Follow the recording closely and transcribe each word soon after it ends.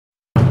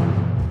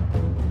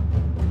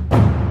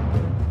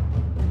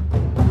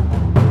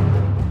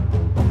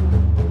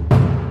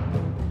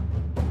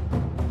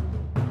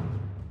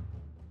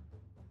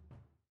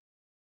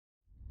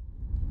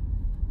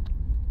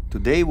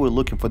Today we're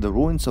looking for the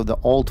ruins of the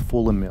old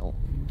Fulham Mill.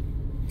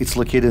 It's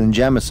located in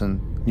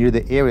Jamison, near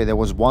the area that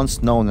was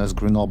once known as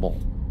Grenoble.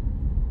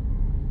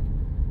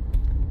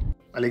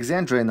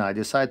 Alexandra and I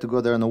decided to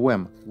go there on a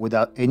whim,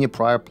 without any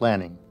prior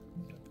planning.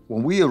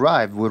 When we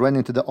arrived, we ran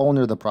into the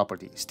owner of the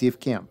property, Steve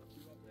Kemp,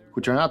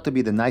 who turned out to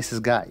be the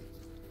nicest guy,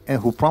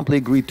 and who promptly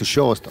agreed to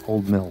show us the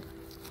old mill.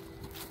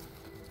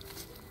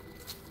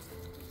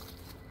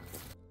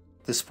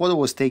 This photo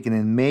was taken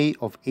in May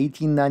of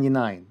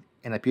 1899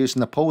 and appears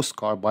in a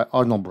postcard by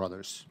Arnold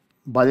Brothers.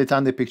 By the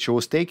time the picture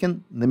was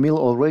taken, the mill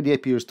already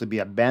appears to be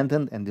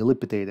abandoned and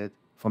dilapidated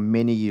for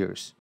many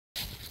years.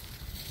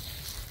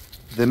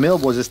 The mill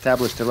was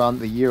established around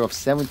the year of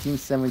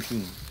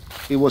 1717.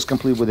 It was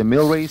complete with a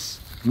mill race,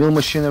 mill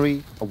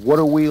machinery, a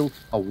water wheel,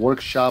 a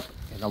workshop,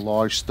 and a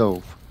large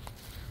stove.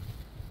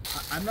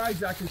 I'm not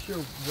exactly sure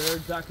where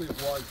exactly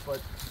it was, but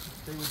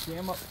they would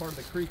dam up part of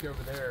the creek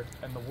over there,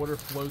 and the water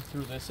flowed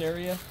through this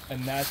area,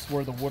 and that's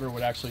where the water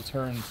would actually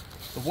turn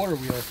the water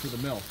wheel through the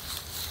mill.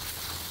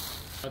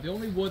 The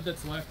only wood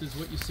that's left is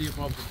what you see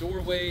above the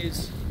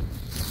doorways,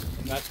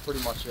 and that's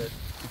pretty much it.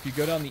 If you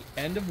go down the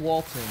end of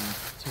Walton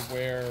to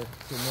where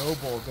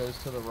Grenoble goes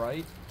to the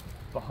right,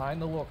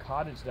 behind the little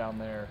cottage down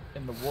there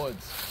in the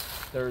woods,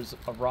 there's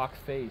a rock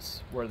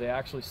face where they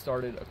actually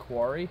started a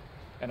quarry,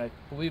 and I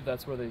believe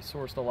that's where they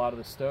sourced a lot of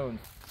the stone.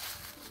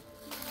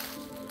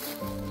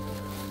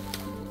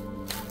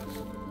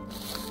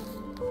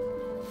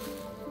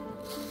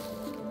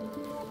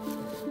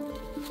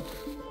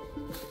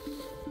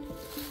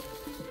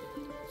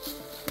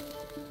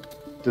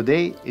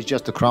 Today, it's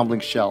just a crumbling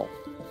shell,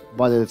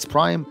 but at its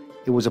prime,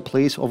 it was a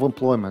place of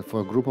employment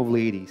for a group of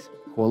ladies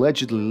who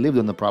allegedly lived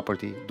on the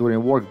property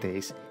during work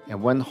days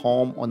and went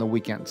home on the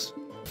weekends.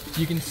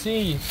 You can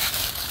see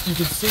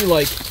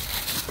like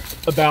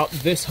about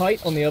this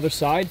height on the other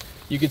side,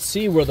 you could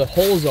see where the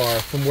holes are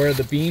from where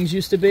the beams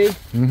used to be,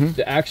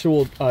 the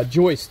actual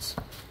joists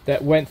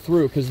that went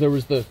through, because there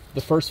was the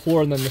first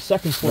floor and then the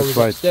second floor was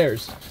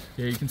upstairs.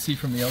 Yeah, you can see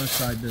from the other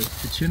side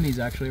the chimney's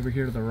actually over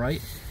here to the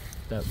right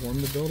that warmed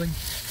the building.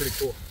 Pretty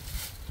cool.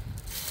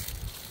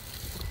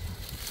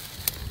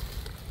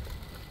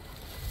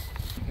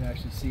 You can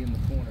actually see in the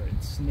corner,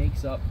 it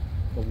snakes up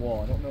the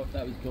wall. I don't know if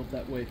that was built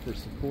that way for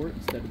support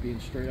instead of being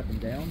straight up and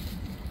down,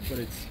 but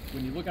it's,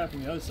 when you look at it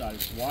from the other side,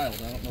 it's wild.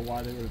 I don't know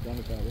why they would have done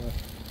it that way.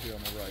 Here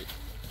on the right.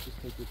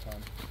 Just take your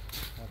time.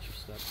 Watch your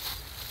steps.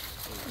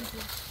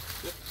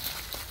 Yep.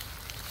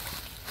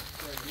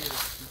 Right here,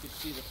 you can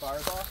see the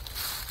firebox,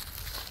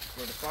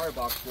 where the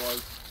firebox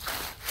was.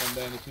 And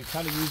then if you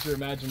kind of use your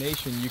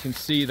imagination, you can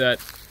see that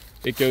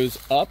it goes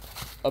up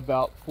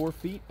about 4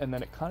 feet, and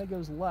then it kind of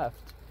goes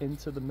left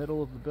into the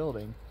middle of the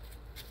building,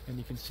 and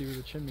you can see where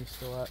the chimney's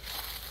still at.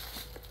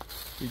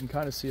 You can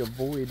kind of see a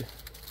void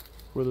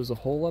where there's a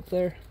hole up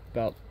there,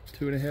 about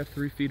 2.5,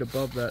 3 feet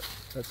above that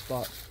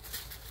spot.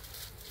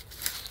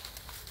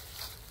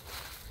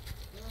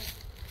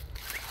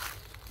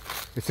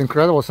 It's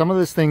incredible. Some of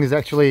this thing is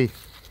actually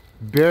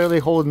barely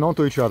holding on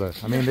to each other.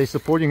 I mean, they're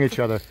supporting each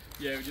other.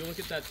 Yeah, when you look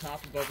at that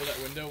top above where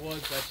that window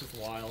was, that's just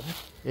wild.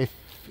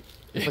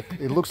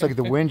 It looks like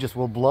the wind just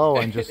will blow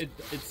and just... it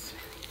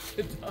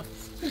does.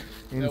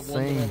 Insane. That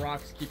one little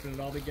rock's keeping it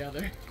all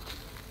together.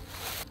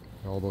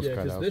 All those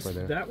cutouts right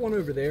there. That one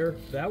over there,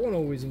 that one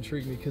always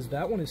intrigued me because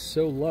that one is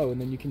so low, and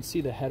then you can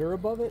see the header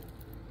above it.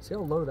 See how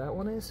low that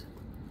one is?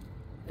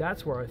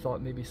 That's where I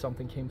thought maybe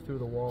something came through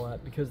the wall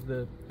at, because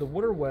the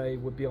waterway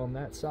would be on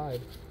that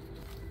side.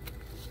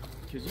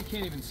 Because you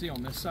can't even see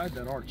on this side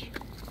that arch.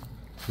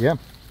 Yeah.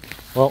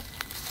 Well,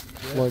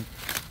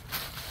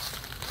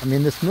 I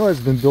mean, this mill has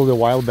been built a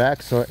while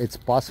back, so it's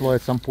possible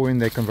at some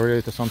point they converted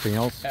it to something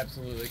else.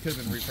 Absolutely, it could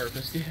have been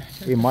repurposed.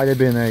 Yeah. It might have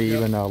been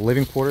even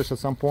living quarters at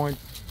some point.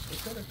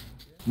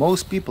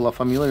 Most people are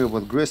familiar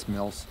with grist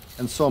mills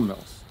and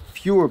sawmills.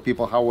 Fewer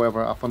people,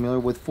 however, are familiar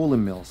with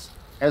Fulham mills,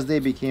 as they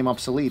became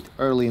obsolete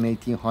early in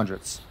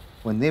 1800s,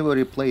 when they were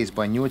replaced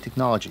by newer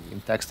technology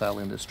in textile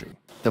industry.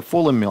 The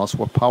Fulham mills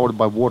were powered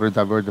by water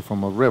diverted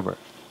from a river,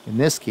 in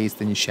this case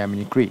the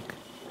Neshaminy Creek.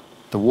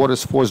 The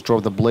water's force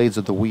drove the blades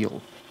of the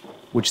wheel,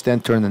 which then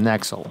turned an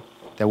axle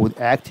that would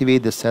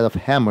activate the set of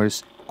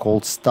hammers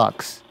called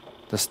stocks.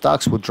 The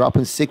stocks would drop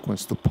in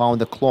sequence to pound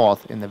the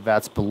cloth in the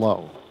vats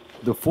below.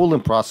 The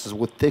Fulham process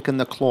would thicken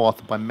the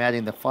cloth by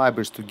matting the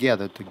fibers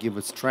together to give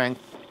it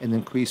strength and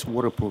increase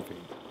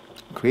waterproofing,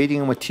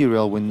 creating a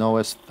material we know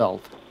as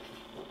felt.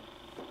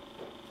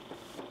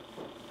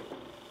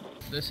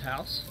 This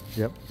house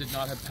did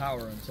not have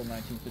power until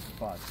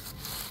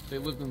 1955. They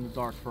lived in the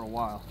dark for a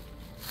while.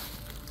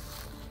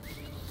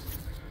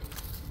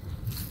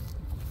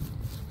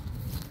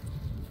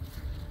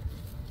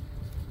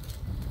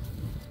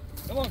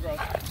 Come on, Gross.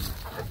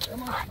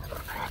 Come on.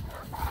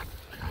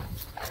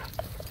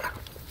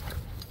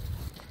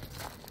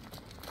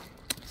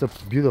 It's a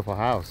beautiful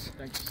house.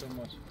 Thank you so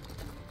much.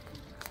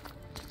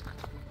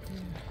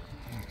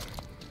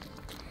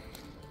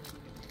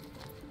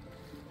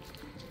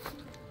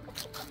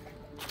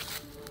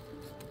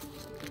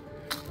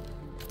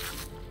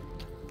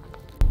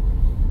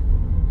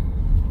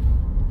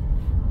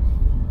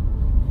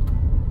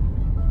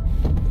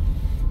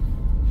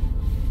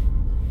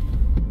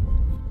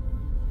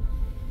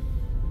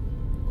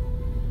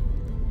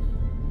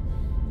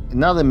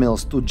 Another mill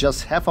stood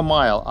just half a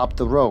mile up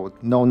the road,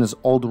 known as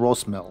Old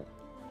Ross Mill.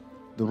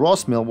 The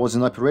Ross Mill was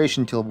in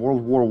operation till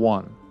World War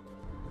I.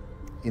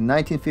 In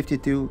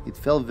 1952, it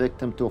fell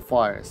victim to a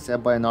fire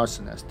set by an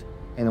arsonist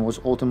and was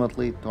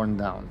ultimately torn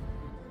down.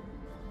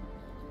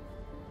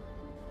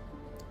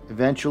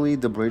 Eventually,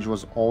 the bridge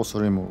was also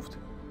removed.